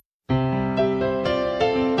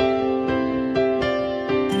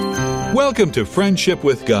Welcome to Friendship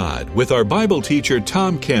with God with our Bible teacher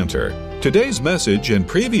Tom Cantor. Today's message and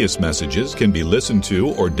previous messages can be listened to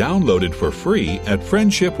or downloaded for free at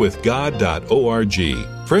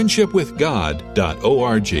friendshipwithgod.org.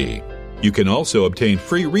 friendshipwithgod.org. You can also obtain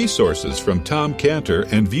free resources from Tom Cantor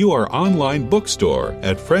and view our online bookstore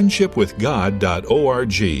at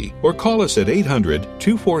friendshipwithgod.org or call us at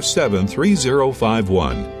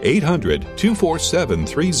 800-247-3051,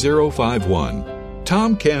 800-247-3051.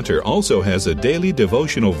 Tom Cantor also has a daily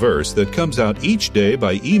devotional verse that comes out each day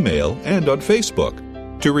by email and on Facebook.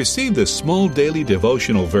 To receive the small daily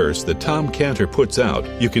devotional verse that Tom Cantor puts out,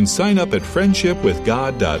 you can sign up at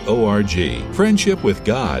friendshipwithgod.org,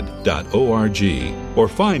 friendshipwithgod.org, or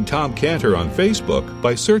find Tom Cantor on Facebook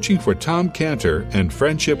by searching for Tom Cantor and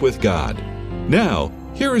Friendship with God. Now,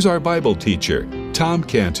 here is our Bible teacher, Tom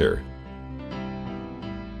Cantor.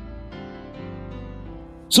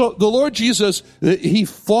 So the Lord Jesus, he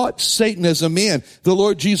fought Satan as a man. The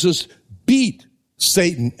Lord Jesus beat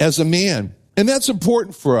Satan as a man. And that's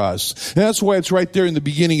important for us. And that's why it's right there in the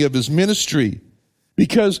beginning of his ministry.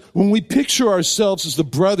 Because when we picture ourselves as the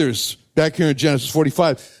brothers back here in Genesis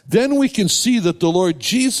 45, then we can see that the Lord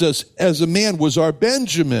Jesus as a man was our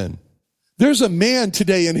Benjamin. There's a man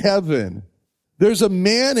today in heaven. There's a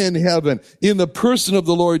man in heaven in the person of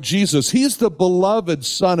the Lord Jesus. He's the beloved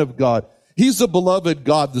Son of God. He's the beloved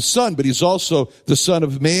God the Son, but he's also the Son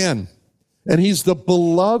of Man. And he's the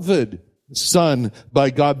beloved Son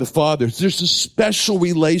by God the Father. There's a special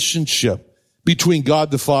relationship between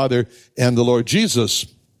God the Father and the Lord Jesus.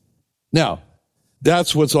 Now,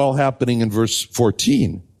 that's what's all happening in verse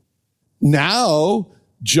 14. Now,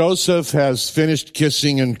 Joseph has finished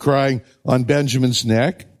kissing and crying on Benjamin's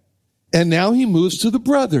neck, and now he moves to the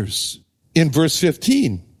brothers in verse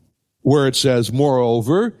 15, where it says,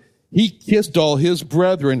 moreover, he kissed all his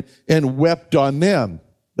brethren and wept on them.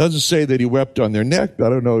 Doesn't say that he wept on their neck. I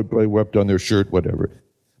don't know, he probably wept on their shirt, whatever.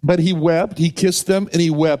 But he wept, he kissed them, and he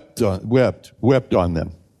wept on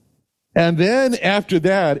them. And then after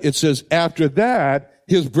that, it says, after that,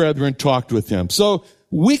 his brethren talked with him. So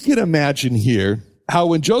we can imagine here how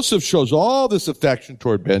when Joseph shows all this affection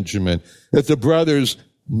toward Benjamin, that the brothers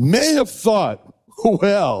may have thought,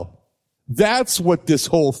 well, that's what this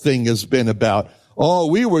whole thing has been about. Oh,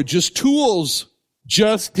 we were just tools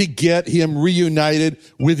just to get him reunited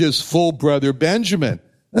with his full brother Benjamin.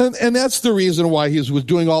 And that's the reason why he was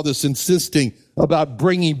doing all this insisting about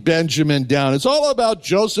bringing Benjamin down. It's all about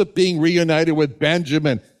Joseph being reunited with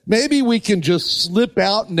Benjamin. Maybe we can just slip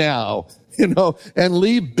out now, and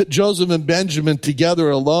leave Joseph and Benjamin together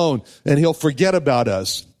alone, and he'll forget about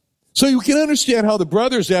us. So you can understand how the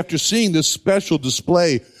brothers, after seeing this special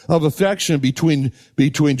display of affection between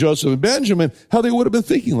Joseph and Benjamin, how they would have been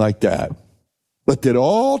thinking like that. But that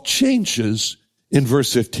all changes in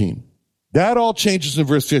verse 15. That all changes in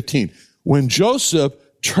verse 15. When Joseph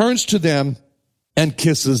turns to them and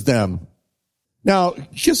kisses them. Now,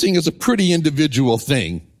 kissing is a pretty individual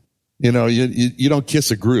thing. You don't kiss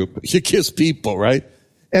a group. You kiss people, right?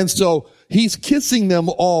 And so he's kissing them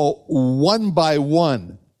all one by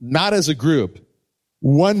one. Not as a group,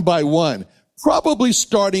 one by one, probably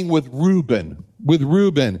starting with Reuben.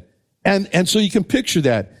 And so you can picture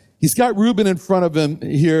that. He's got Reuben in front of him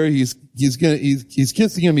here. He's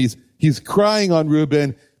kissing him. He's crying on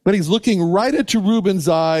Reuben, but he's looking right into Reuben's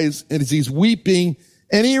eyes and he's weeping.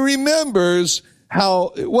 And he remembers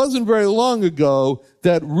how it wasn't very long ago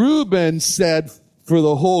that Reuben said for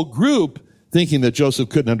the whole group, thinking that Joseph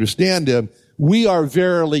couldn't understand him, we are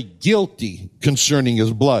verily guilty concerning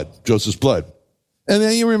his blood, Joseph's blood. And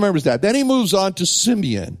then he remembers that. Then he moves on to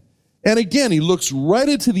Simeon. And again, he looks right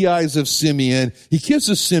into the eyes of Simeon. He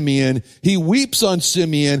kisses Simeon. He weeps on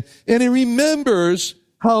Simeon. And he remembers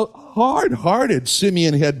how hard-hearted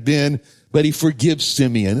Simeon had been, but he forgives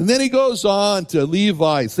Simeon. And then he goes on to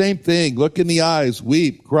Levi. Same thing. Look in the eyes,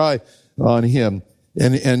 weep, cry on him,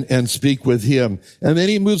 and speak with him. And then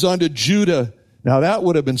he moves on to Judah. Now that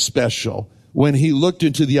would have been special, when he looked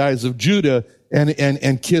into the eyes of Judah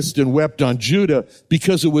and kissed and wept on Judah,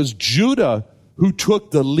 because it was Judah who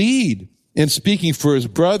took the lead in speaking for his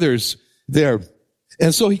brothers there.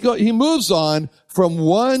 And so he moves on from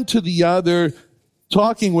one to the other,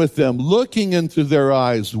 talking with them, looking into their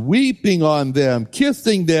eyes, weeping on them,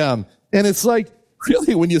 kissing them. And it's like,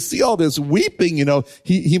 really, when you see all this weeping,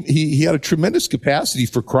 he had a tremendous capacity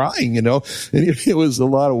for crying, and it was a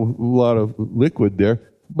lot of liquid there.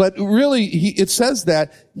 But really, it says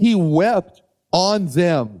that he wept on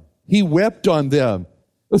them. He wept on them. It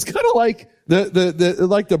was kind of like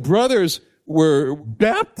the brothers were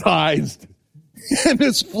baptized in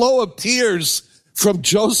this flow of tears from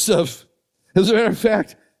Joseph. As a matter of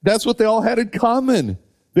fact, That's what they all had in common.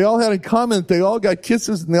 They all had in common. They all got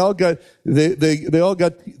kisses, and they all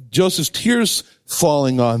got Joseph's tears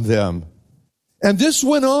falling on them. And this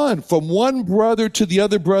went on from one brother to the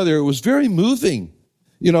other brother. It was very moving.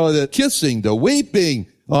 The kissing, the weeping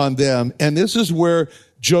on them. And this is where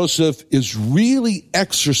Joseph is really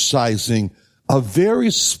exercising a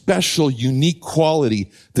very special, unique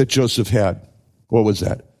quality that Joseph had. What was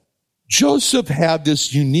that? Joseph had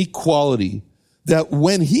this unique quality that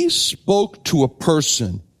when he spoke to a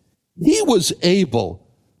person, he was able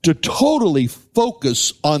to totally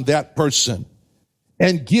focus on that person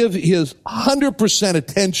and give his 100%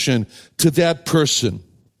 attention to that person.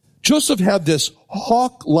 Joseph had this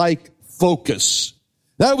hawk-like focus.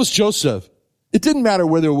 That was Joseph. It didn't matter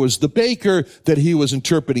whether it was the baker that he was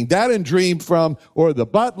interpreting that in dream from, or the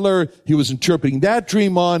butler he was interpreting that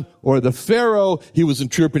dream on, or the Pharaoh he was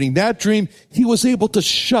interpreting that dream. He was able to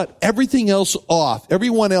shut everything else off,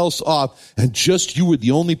 everyone else off, and just you were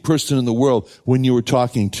the only person in the world when you were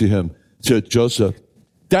talking to him, to Joseph.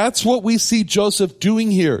 That's what we see Joseph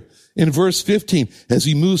doing here in verse 15 as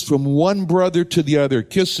he moves from one brother to the other,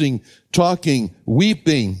 kissing, talking,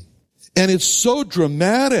 weeping. And it's so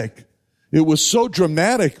dramatic. It was so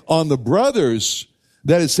dramatic on the brothers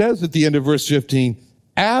that it says at the end of verse 15,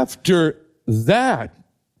 after that,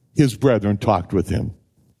 his brethren talked with him.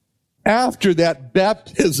 After that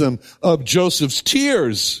baptism of Joseph's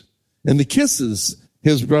tears and the kisses,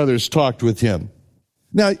 his brothers talked with him.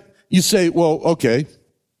 Now, you say, well, okay,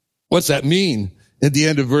 what's that mean at the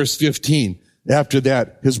end of verse 15? After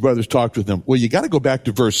that, his brothers talked with him. Well, you got to go back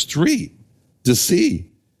to verse 3 to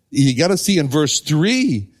see. You got to see in verse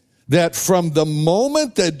 3 that from the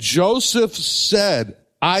moment that Joseph said,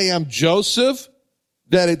 I am Joseph,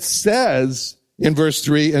 that it says in verse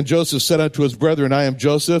 3, and Joseph said unto his brethren, I am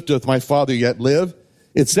Joseph, doth my father yet live?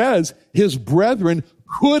 It says his brethren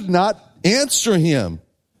could not answer him,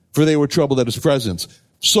 for they were troubled at his presence.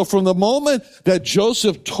 So from the moment that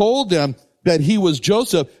Joseph told them that he was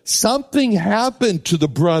Joseph, something happened to the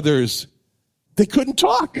brothers. They couldn't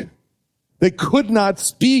talk. They could not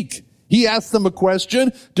speak. He asked them a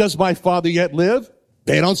question, does my father yet live?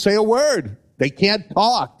 They don't say a word. They can't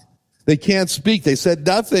talk. They can't speak. They said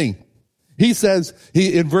nothing. He says,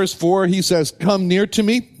 in verse 4, he says, come near to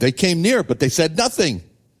me. They came near, but they said nothing.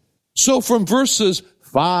 So from verses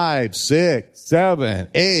 5, 6, 7,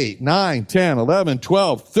 8, 9, 10, 11,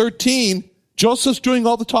 12, 13, Joseph's doing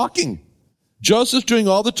all the talking. Joseph's doing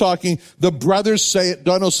all the talking. The brothers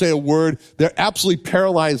don't say a word. They're absolutely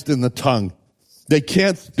paralyzed in the tongue. They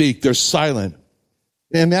can't speak. They're silent.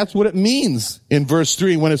 And that's what it means in verse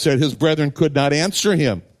 3 when it said his brethren could not answer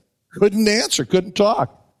him. Couldn't answer, couldn't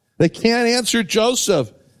talk. They can't answer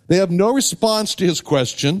Joseph. They have no response to his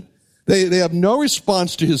question. They have no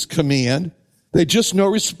response to his command. They just no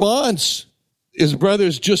response. His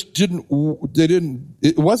brothers just it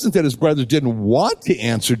wasn't that his brothers didn't want to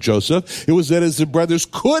answer Joseph. It was that his brothers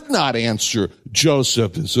could not answer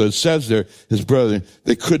Joseph. And so it says there, his brethren,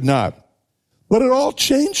 they could not. But it all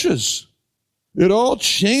changes. It all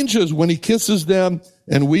changes when he kisses them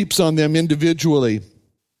and weeps on them individually.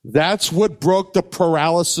 That's what broke the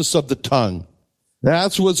paralysis of the tongue.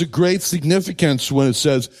 That's what's a great significance when it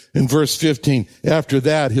says in verse 15, after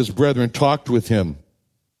that, his brethren talked with him.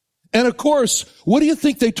 And of course, what do you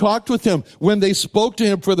think they talked with him when they spoke to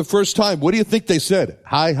him for the first time? What do you think they said?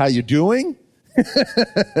 Hi, how you doing?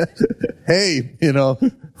 Hey,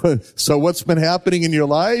 so what's been happening in your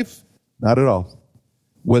life? Not at all.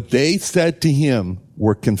 What they said to him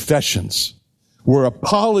were confessions, were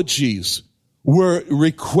apologies, were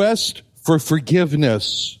requests for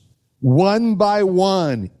forgiveness, one by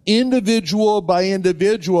one, individual by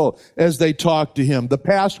individual, as they talked to him. The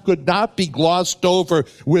past could not be glossed over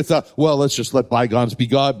with let's just let bygones be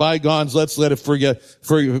bygones. Let's let it forget.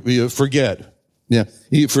 Yeah,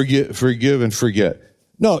 forgive and forget.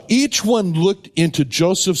 No, each one looked into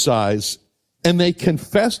Joseph's eyes and they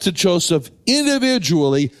confessed to Joseph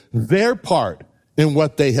individually their part in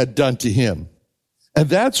what they had done to him. And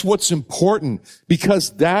that's what's important,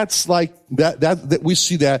 because that's like that we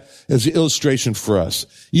see that as an illustration for us.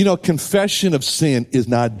 Confession of sin is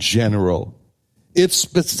not general. It's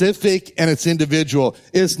specific and it's individual.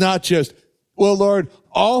 It's not just, well, Lord,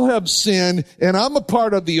 all have sinned and I'm a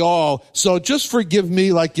part of the all, so just forgive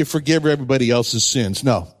me like you forgive everybody else's sins.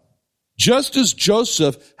 No. Just as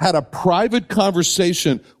Joseph had a private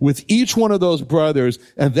conversation with each one of those brothers,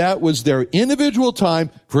 and that was their individual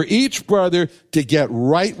time for each brother to get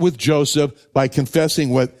right with Joseph by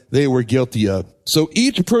confessing what they were guilty of. So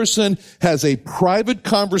each person has a private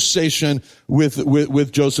conversation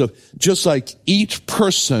with Joseph, just like each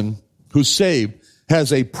person who's saved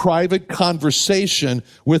has a private conversation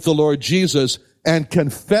with the Lord Jesus and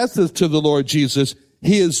confesses to the Lord Jesus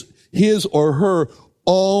his or her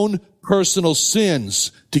own personal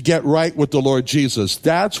sins to get right with the Lord Jesus.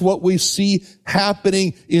 That's what we see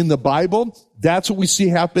happening in the Bible. That's what we see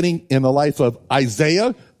happening in the life of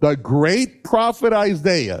Isaiah, the great prophet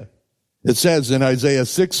Isaiah. It says in Isaiah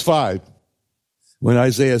 6:5, when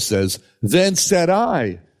Isaiah says, "Then said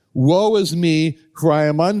I, woe is me, for I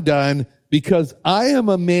am undone, because I am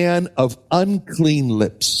a man of unclean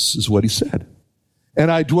lips," is what he said. "And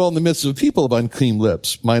I dwell in the midst of a people of unclean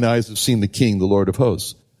lips. Mine eyes have seen the King, the Lord of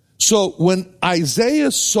hosts." So when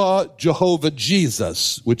Isaiah saw Jehovah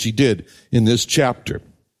Jesus, which he did in this chapter,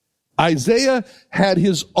 Isaiah had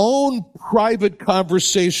his own private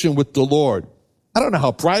conversation with the Lord. I don't know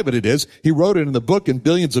how private it is. He wrote it in the book and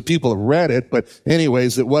billions of people have read it. But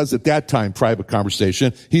anyways, it was at that time private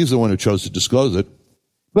conversation. He's the one who chose to disclose it.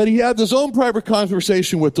 But he had his own private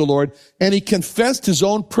conversation with the Lord, and he confessed his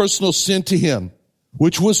own personal sin to him,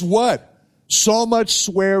 which was what? So much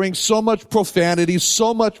swearing, so much profanity,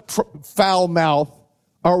 so much foul mouth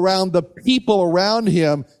around the people around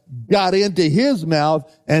him got into his mouth,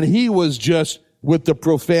 and he was just with the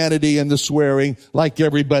profanity and the swearing like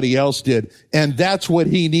everybody else did. And that's what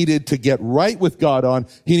he needed to get right with God on.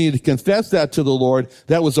 He needed to confess that to the Lord.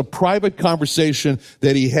 That was a private conversation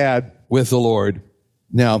that he had with the Lord.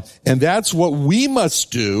 Now, and that's what we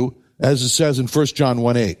must do, as it says in 1 John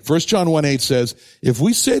 1:8. 1 John 1:8 says, if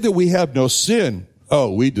we say that we have no sin,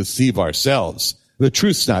 we deceive ourselves. The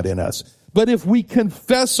truth's not in us. But if we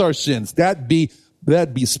confess our sins, that'd be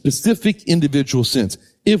specific individual sins.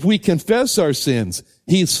 If we confess our sins,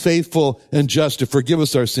 he's faithful and just to forgive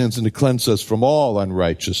us our sins and to cleanse us from all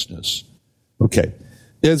unrighteousness. Okay.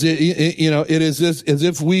 It is as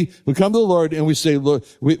if we come to the Lord and we say, Lord,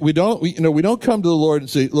 we don't come to the Lord and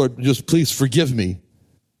say, Lord, just please forgive me.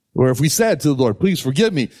 Or if we said to the Lord, please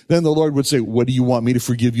forgive me, then the Lord would say, what do you want me to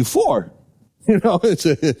forgive you for?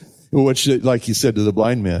 Like he said to the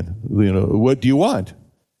blind man, what do you want?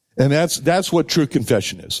 And that's what true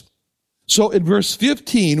confession is. So in verse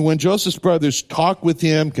 15, when Joseph's brothers talked with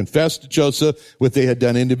him, confessed to Joseph what they had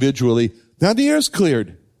done individually, now the air's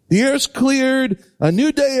cleared. The air's cleared. A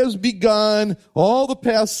new day has begun. All the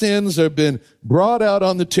past sins have been brought out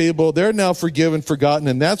on the table. They're now forgiven, forgotten.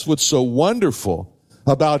 And that's what's so wonderful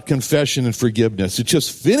about confession and forgiveness. It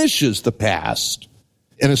just finishes the past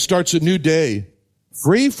and it starts a new day,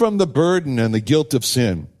 free from the burden and the guilt of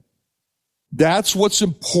sin. That's what's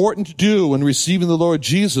important to do when receiving the Lord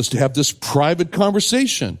Jesus, to have this private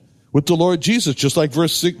conversation with the Lord Jesus, just like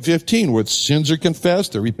verse 15, where sins are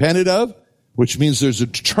confessed, they're repented of, which means there's a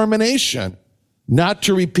determination not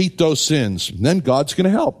to repeat those sins. And then God's going to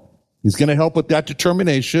help. He's going to help with that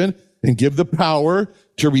determination and give the power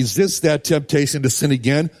to resist that temptation to sin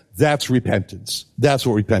again. That's repentance. That's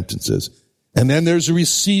what repentance is. And then there's a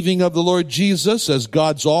receiving of the Lord Jesus as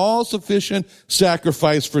God's all-sufficient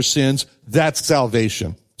sacrifice for sins. That's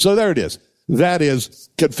salvation. So there it is. That is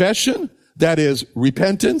confession, that is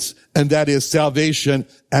repentance, and that is salvation.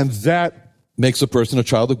 And that makes a person a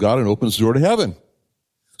child of God and opens the door to heaven.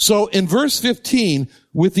 So in verse 15,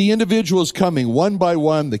 with the individuals coming one by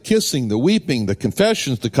one, the kissing, the weeping, the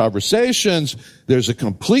confessions, the conversations, there's a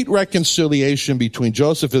complete reconciliation between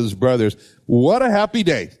Joseph and his brothers. What a happy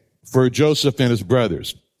day for Joseph and his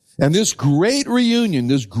brothers. And this great reunion,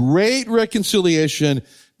 this great reconciliation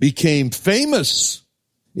became famous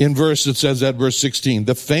in verse 16.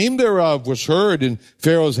 The fame thereof was heard in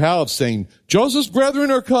Pharaoh's house, saying, Joseph's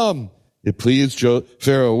brethren are come. It pleased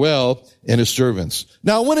Pharaoh well and his servants.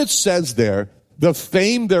 Now, when it says there, the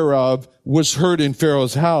fame thereof was heard in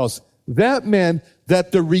Pharaoh's house, that meant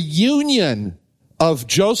that the reunion of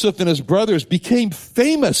Joseph and his brothers became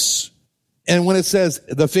famous. And when it says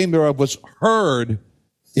the fame thereof was heard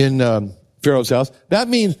in Pharaoh's house, that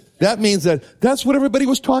means that that's what everybody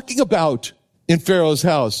was talking about in Pharaoh's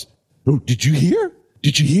house. Oh, did you hear?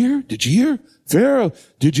 Did you hear? Did you hear? Pharaoh,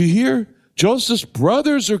 did you hear? Joseph's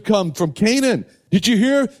brothers are come from Canaan. Did you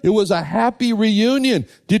hear? It was a happy reunion.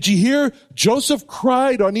 Did you hear? Joseph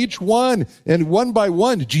cried on each one and one by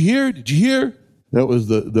one. Did you hear? Did you hear? That was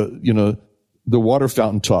the water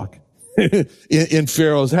fountain talk in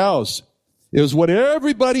Pharaoh's house. It was what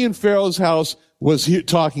everybody in Pharaoh's house was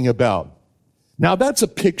talking about. Now that's a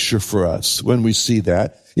picture for us when we see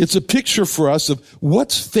that. It's a picture for us of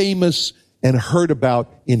what's famous and heard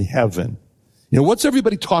about in heaven. What's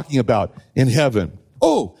everybody talking about in heaven?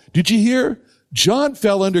 Oh, did you hear? John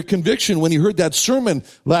fell under conviction when he heard that sermon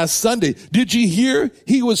last Sunday. Did you hear?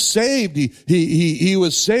 He was saved. He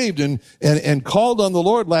was saved and called on the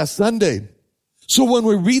Lord last Sunday. So when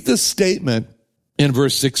we read this statement in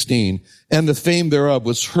verse 16, and the fame thereof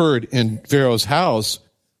was heard in Pharaoh's house,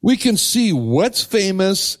 we can see what's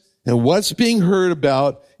famous and what's being heard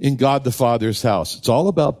about in God the Father's house. It's all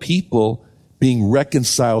about people being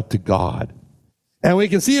reconciled to God. And we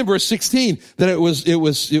can see in verse 16 that it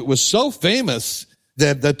was so famous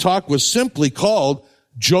that the talk was simply called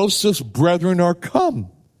Joseph's brethren are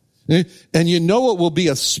come. And you know what will be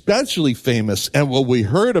especially famous and what we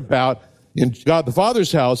heard about in God the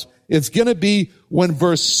Father's house, it's going to be when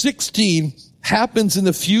verse 16 happens in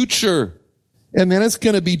the future. And then it's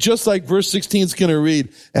going to be just like verse 16 is going to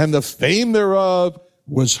read, and the fame thereof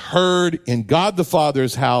was heard in God the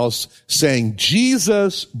Father's house, saying,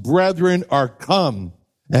 Jesus' brethren are come.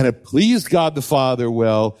 And it pleased God the Father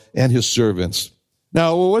well and his servants.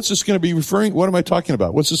 Now, what's this going to be referring? What am I talking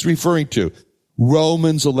about? What's this referring to?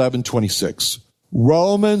 Romans 11:26.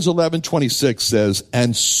 Romans 11:26 says,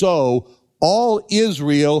 and so all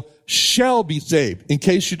Israel shall be saved. In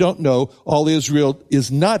case you don't know, all Israel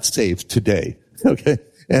is not saved today. Okay.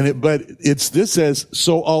 This says,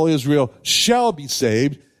 so all Israel shall be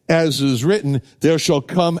saved, as is written, there shall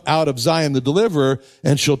come out of Zion the deliverer,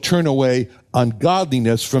 and shall turn away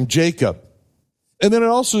ungodliness from Jacob. And then it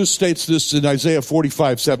also states this in Isaiah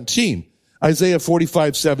 45:17. Isaiah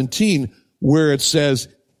 45:17, where it says,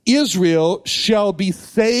 Israel shall be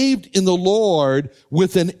saved in the Lord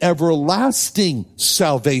with an everlasting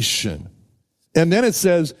salvation. And then it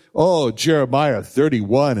says, Jeremiah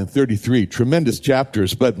 31 and 33, tremendous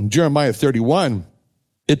chapters. But in Jeremiah 31,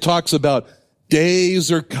 it talks about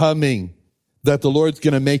days are coming that the Lord's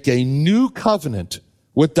going to make a new covenant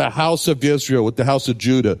with the house of Israel, with the house of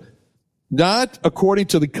Judah. Not according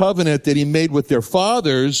to the covenant that he made with their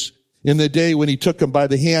fathers in the day when he took them by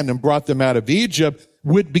the hand and brought them out of Egypt,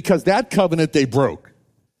 because that covenant they broke.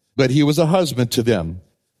 But he was a husband to them.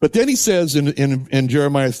 But then he says in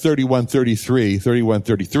Jeremiah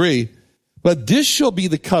 31:33, but this shall be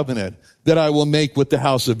the covenant that I will make with the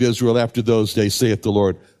house of Israel after those days, saith the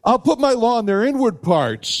Lord. I'll put my law in their inward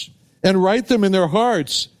parts and write them in their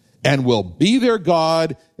hearts, and will be their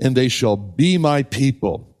God, and they shall be my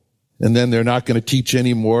people. And then they're not going to teach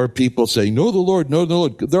anymore. People say, know the Lord, know the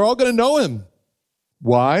Lord. They're all going to know him.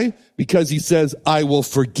 Why? Because he says, I will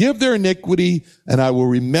forgive their iniquity and I will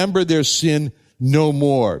remember their sin no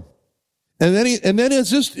more. And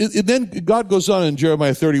then God goes on in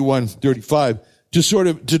Jeremiah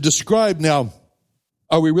 31:35 to describe now,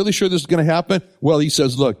 are we really sure this is going to happen? Well, he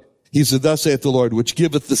says, look, he said, thus saith the Lord, which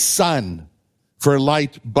giveth the sun for a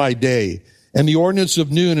light by day, and the ordinance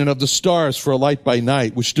of noon and of the stars for a light by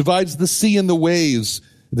night, which divides the sea and the waves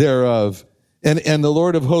thereof. And the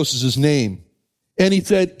Lord of hosts is his name. And he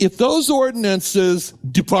said, if those ordinances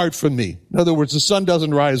depart from me, in other words, the sun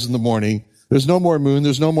doesn't rise in the morning, there's no more moon,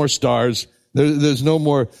 there's no more stars, there's no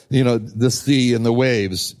more, the sea and the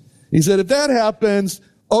waves. He said, if that happens,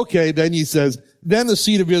 okay, then he says, then the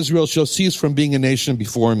seed of Israel shall cease from being a nation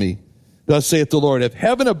before me. Thus saith the Lord, if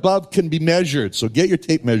heaven above can be measured, so get your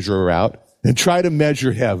tape measurer out and try to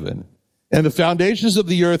measure heaven, and the foundations of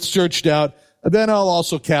the earth searched out, then I'll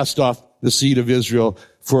also cast off the seed of Israel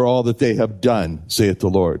for all that they have done, saith the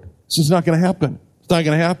Lord. This is not going to happen. It's not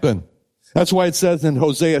going to happen. That's why it says in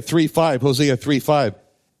Hosea 3:5,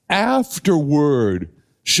 afterward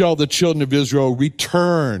shall the children of Israel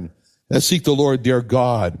return and seek the Lord their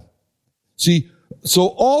God. See,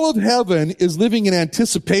 so all of heaven is living in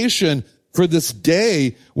anticipation for this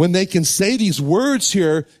day when they can say these words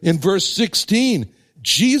here in verse 16.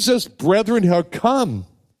 Jesus' brethren have come.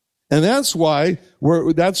 And that's why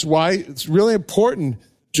it's really important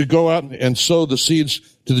to go out and sow the seeds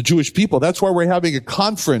to the Jewish people. That's why we're having a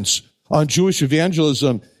conference on Jewish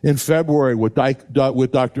evangelism in February with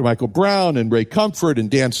Dr. Michael Brown and Ray Comfort and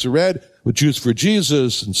Dan Sered with Jews for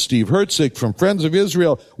Jesus and Steve Herzig from Friends of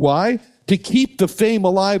Israel. Why? To keep the fame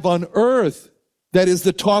alive on earth. That is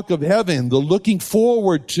the talk of heaven, the looking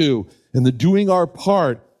forward to, and the doing our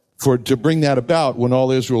part to bring that about when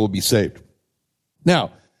all Israel will be saved.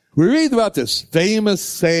 Now, we read about this famous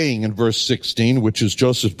saying in verse 16, which is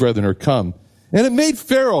Joseph's brethren are come. And it made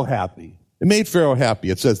Pharaoh happy.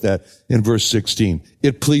 It says that in verse 16.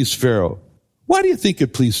 It pleased Pharaoh. Why do you think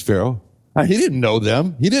it pleased Pharaoh? He didn't know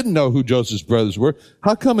them. He didn't know who Joseph's brothers were.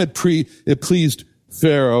 How come it pleased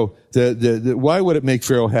Pharaoh? Why would it make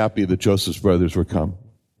Pharaoh happy that Joseph's brothers were come?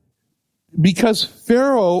 Because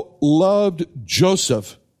Pharaoh loved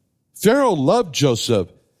Joseph. Pharaoh loved Joseph.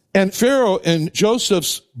 And Pharaoh and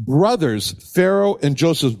Joseph's brothers, Pharaoh and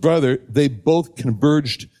Joseph's brother, they both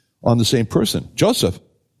converged on the same person, Joseph.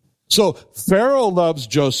 So Pharaoh loves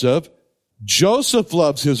Joseph. Joseph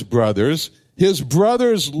loves his brothers. His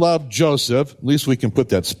brothers love Joseph. At least we can put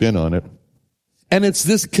that spin on it. And it's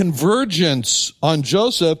this convergence on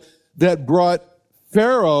Joseph that brought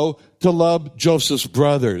Pharaoh to love Joseph's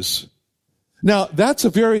brothers. Now, that's a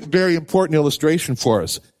very, very important illustration for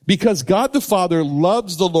us, because God the Father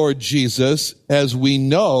loves the Lord Jesus, as we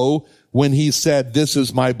know when he said, "This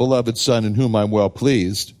is my beloved Son in whom I'm well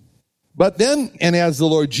pleased." But then, and as the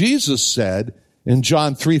Lord Jesus said in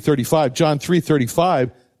John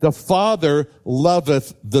 3:35, the Father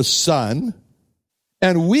loveth the Son,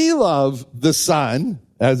 and we love the Son,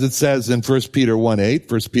 as it says in 1 Peter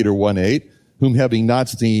 1:8, whom having not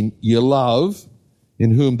seen ye love,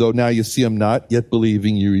 in whom though now you see him not, yet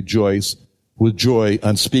believing you rejoice with joy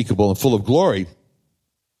unspeakable and full of glory.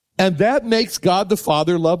 And that makes God the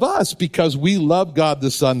Father love us, because we love God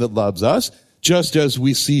the Son that loves us, just as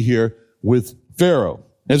we see here with Pharaoh.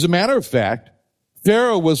 As a matter of fact,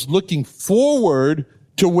 Pharaoh was looking forward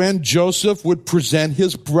to when Joseph would present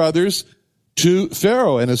his brothers to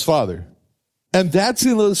Pharaoh and his father. And that's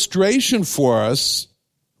an illustration for us,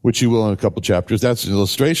 which he will in a couple chapters, that's an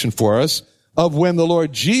illustration for us of when the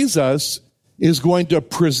Lord Jesus is going to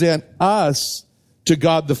present us to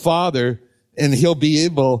God the Father, and he'll be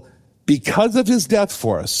able, because of his death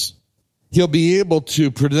for us, he'll be able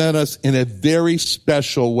to present us in a very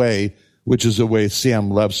special way, which is the way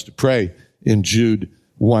Sam loves to pray in Jude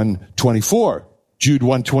 1:24. Jude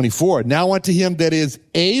 1:24. Now unto him that is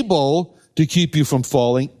able to keep you from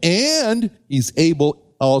falling, and he's able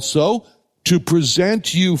also to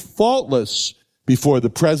present you faultless before the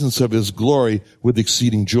presence of his glory with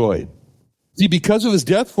exceeding joy. See, because of his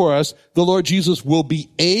death for us, the Lord Jesus will be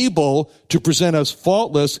able to present us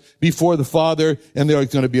faultless before the Father, and there's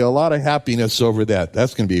going to be a lot of happiness over that.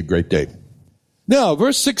 That's going to be a great day. Now,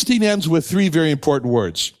 verse 16 ends with three very important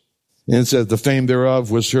words. And it says, the fame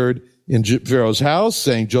thereof was heard in Pharaoh's house,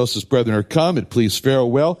 saying, Joseph's brethren are come. It pleased Pharaoh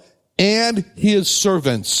well, and his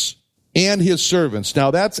servants. And his servants.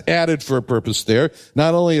 Now, that's added for a purpose there.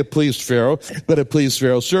 Not only it pleased Pharaoh, but it pleased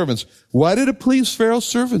Pharaoh's servants. Why did it please Pharaoh's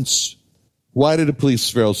servants? Why did it please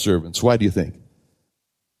Pharaoh's servants? Why do you think?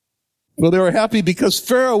 Well, they were happy because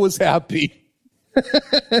Pharaoh was happy.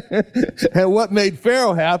 And what made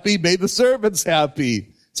Pharaoh happy made the servants happy.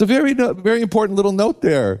 It's a very, very important little note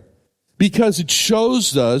there, because it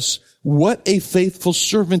shows us what a faithful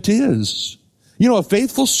servant is. You know, a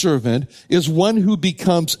faithful servant is one who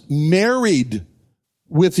becomes married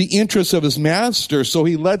with the interests of his master, so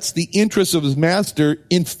he lets the interests of his master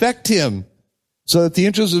infect him, so that the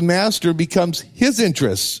interest of the master becomes his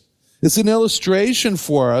interests. It's an illustration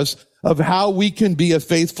for us of how we can be a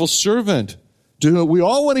faithful servant. We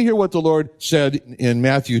all want to hear what the Lord said in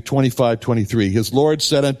Matthew 25:23. His Lord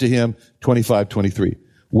said unto him, 25:23,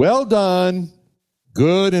 well done,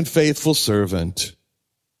 good and faithful servant.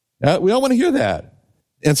 We all want to hear that.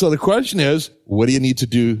 And so the question is, what do you need to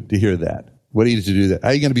do to hear that? What do you need to do that? How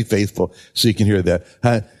are you going to be faithful so you can hear that?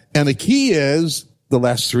 And the key is the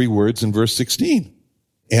last three words in verse 16.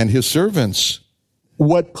 And his servants.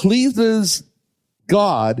 What pleases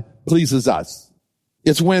God pleases us.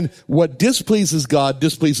 It's when what displeases God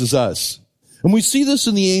displeases us. And we see this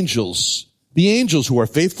in the angels who are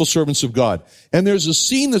faithful servants of God. And there's a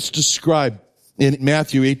scene that's described in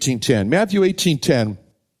Matthew 18:10. Matthew 18:10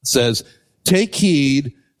 says, take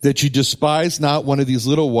heed that you despise not one of these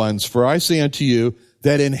little ones, for I say unto you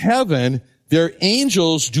that in heaven their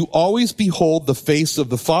angels do always behold the face of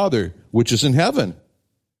the Father, which is in heaven.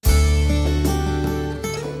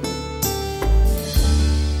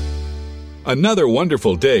 Another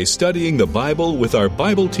wonderful day studying the Bible with our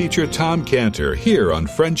Bible teacher Tom Cantor here on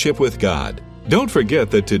Friendship with God. Don't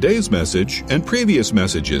forget that today's message and previous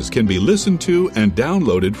messages can be listened to and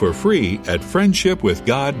downloaded for free at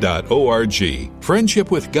friendshipwithgod.org.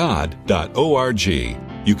 friendshipwithgod.org.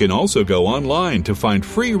 You can also go online to find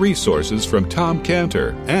free resources from Tom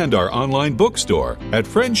Cantor and our online bookstore at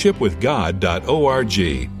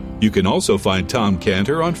friendshipwithgod.org. You can also find Tom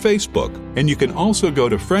Cantor on Facebook, and you can also go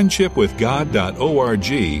to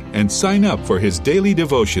friendshipwithgod.org and sign up for his daily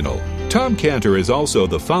devotional. Tom Cantor is also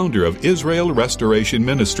the founder of Israel Restoration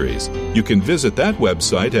Ministries. You can visit that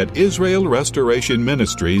website at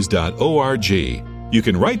israelrestorationministries.org. You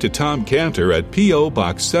can write to Tom Cantor at P.O.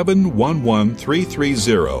 Box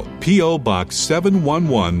 711330, P.O. Box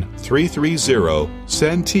 711330,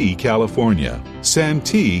 Santee, California.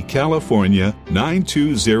 Santee, California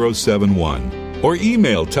 92071. Or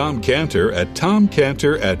email Tom Cantor at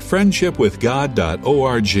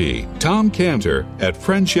tomcantor@friendshipwithgod.org. Tom Cantor at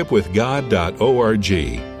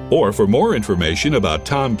friendshipwithgod.org. Or for more information about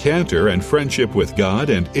Tom Cantor and Friendship with God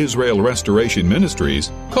and Israel Restoration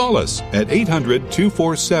Ministries, call us at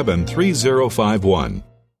 800-247-3051.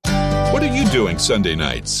 What are you doing Sunday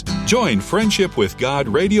nights? Join Friendship with God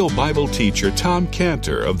radio Bible teacher Tom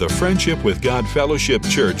Cantor of the Friendship with God Fellowship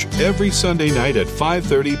Church every Sunday night at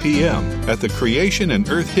 5:30 p.m. at the Creation and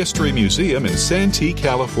Earth History Museum in Santee,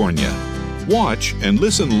 California. Watch and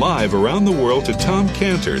listen live around the world to Tom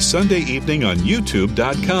Cantor Sunday evening on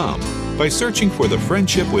YouTube.com by searching for the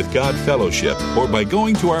Friendship with God Fellowship or by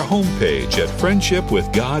going to our homepage at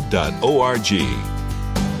friendshipwithgod.org.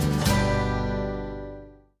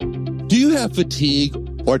 Do you have fatigue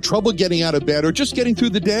or trouble getting out of bed or just getting through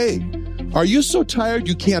the day? Are you so tired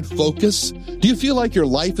you can't focus? Do you feel like your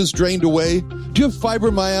life is drained away? Do you have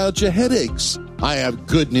fibromyalgia, headaches? I have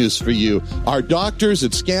good news for you. Our doctors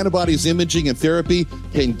at Scantibodies Imaging and Therapy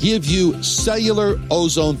can give you cellular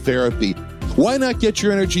ozone therapy. Why not get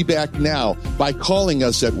your energy back now by calling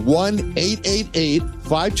us at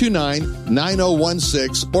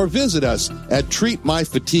 1-888-529-9016 or visit us at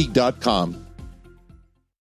treatmyfatigue.com.